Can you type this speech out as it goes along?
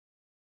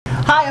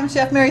Hi, I'm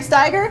Chef Mary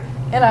Steiger.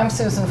 And I'm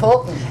Susan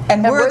Fulton.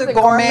 And we're the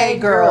Gourmet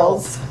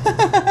Girls.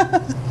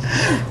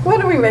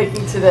 What are we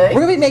making today? We're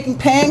going to be making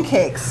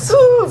pancakes.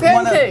 Ooh,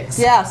 pancakes.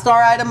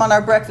 Star item on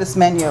our breakfast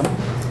menu.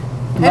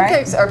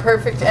 Pancakes are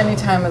perfect any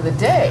time of the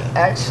day,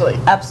 actually.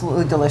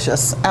 Absolutely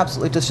delicious.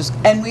 Absolutely delicious.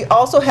 And we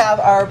also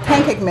have our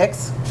pancake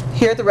mix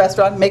here at the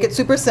restaurant. Make it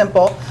super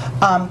simple.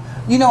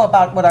 You know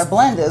about what our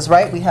blend is,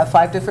 right? We have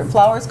 5 different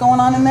flours going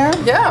on in there.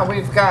 Yeah,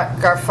 we've got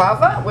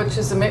garfava, which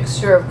is a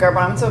mixture of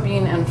garbanzo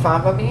bean and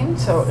fava bean,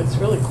 so it's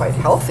really quite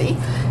healthy.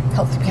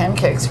 Healthy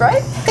pancakes,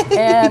 right?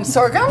 And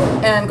sorghum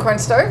and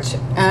cornstarch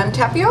and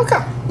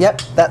tapioca.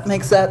 Yep, that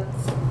makes that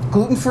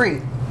gluten-free.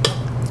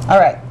 All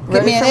right,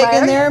 get me an egg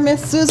in there,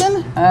 Miss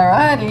Susan. All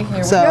righty,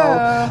 here we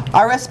go.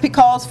 Our recipe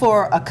calls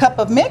for a cup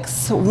of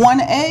mix, 1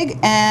 egg,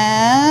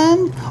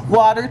 and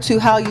water to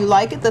how you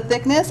like it, the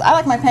thickness. I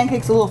like my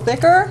pancakes a little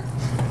thicker.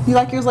 You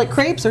like yours like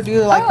crepes, or do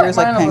you like yours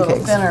like pancakes? A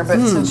little thinner,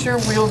 but since you're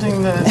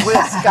wielding the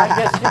whisk, I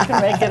guess you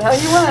can make it how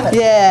you want it.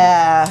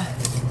 Yeah.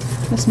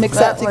 Just mix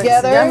that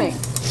together. Yummy.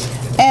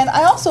 And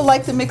I also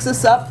like to mix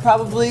this up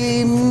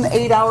probably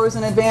 8 hours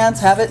in advance.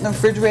 Have it in the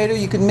refrigerator.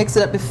 You can mix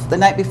it up the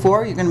night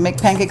before. You're going to make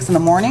pancakes in the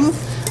morning.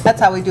 That's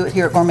how we do it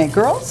here at Gourmet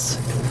Girls.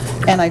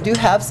 And I do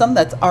have some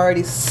that's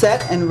already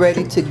set and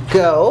ready to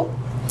go.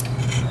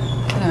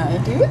 Can I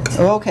do it?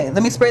 Okay,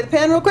 let me spray the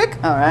pan real quick.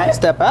 All right.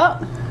 Step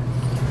out.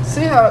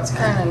 See how it's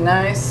kind of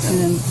nice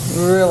and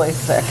really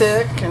thick.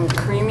 Thick and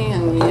creamy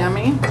and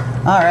yummy.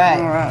 All right.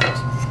 All right.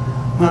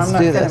 Let's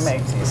do this. I'm not going to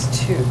make these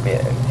too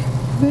big.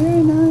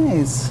 Very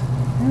nice.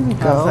 There we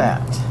go. How's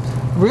that?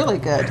 Really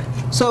good.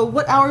 So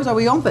what hours are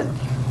we open?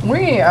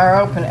 We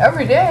are open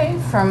every day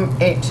from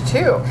 8 to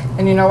 2.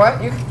 And you know what?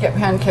 You could get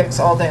pancakes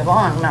all day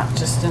long, not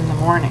just in the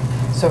morning.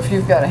 So if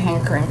you've got a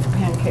hankering for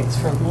pancakes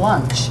for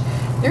lunch,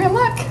 you're in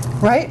luck.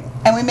 Right?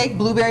 And we make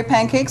blueberry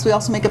pancakes. We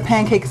also make a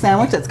pancake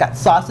sandwich that's got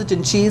sausage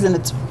and cheese, and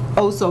it's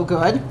oh so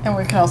good. And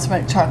we can also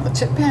make chocolate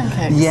chip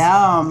pancakes.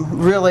 Yum,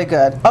 really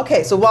good.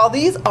 Okay, so while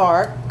these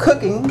are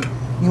cooking,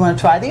 you want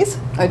to try these?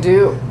 I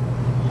do.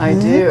 I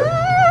do.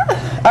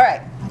 All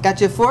right,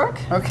 got you a fork?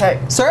 Okay.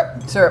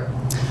 Syrup? Syrup.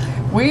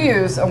 We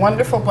use a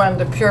wonderful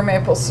blend of pure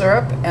maple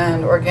syrup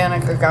and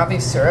organic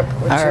agave syrup,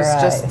 which is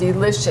just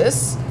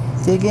delicious.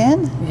 Dig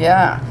in?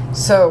 Yeah.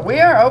 So we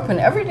are open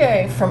every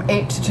day from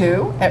 8 to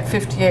 2 at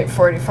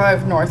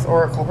 5845 North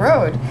Oracle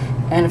Road.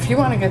 And if you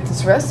want to get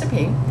this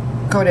recipe,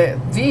 go to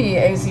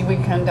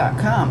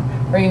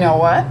theazweekend.com. Or you know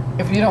what?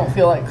 If you don't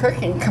feel like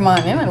cooking, come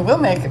on in and we'll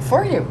make it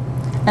for you.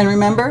 And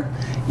remember,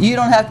 you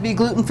don't have to be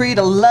gluten-free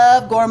to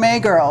love Gourmet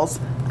Girls.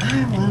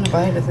 I want a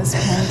bite of this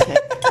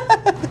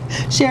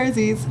pancake. Share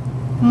these.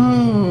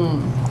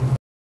 Mmm.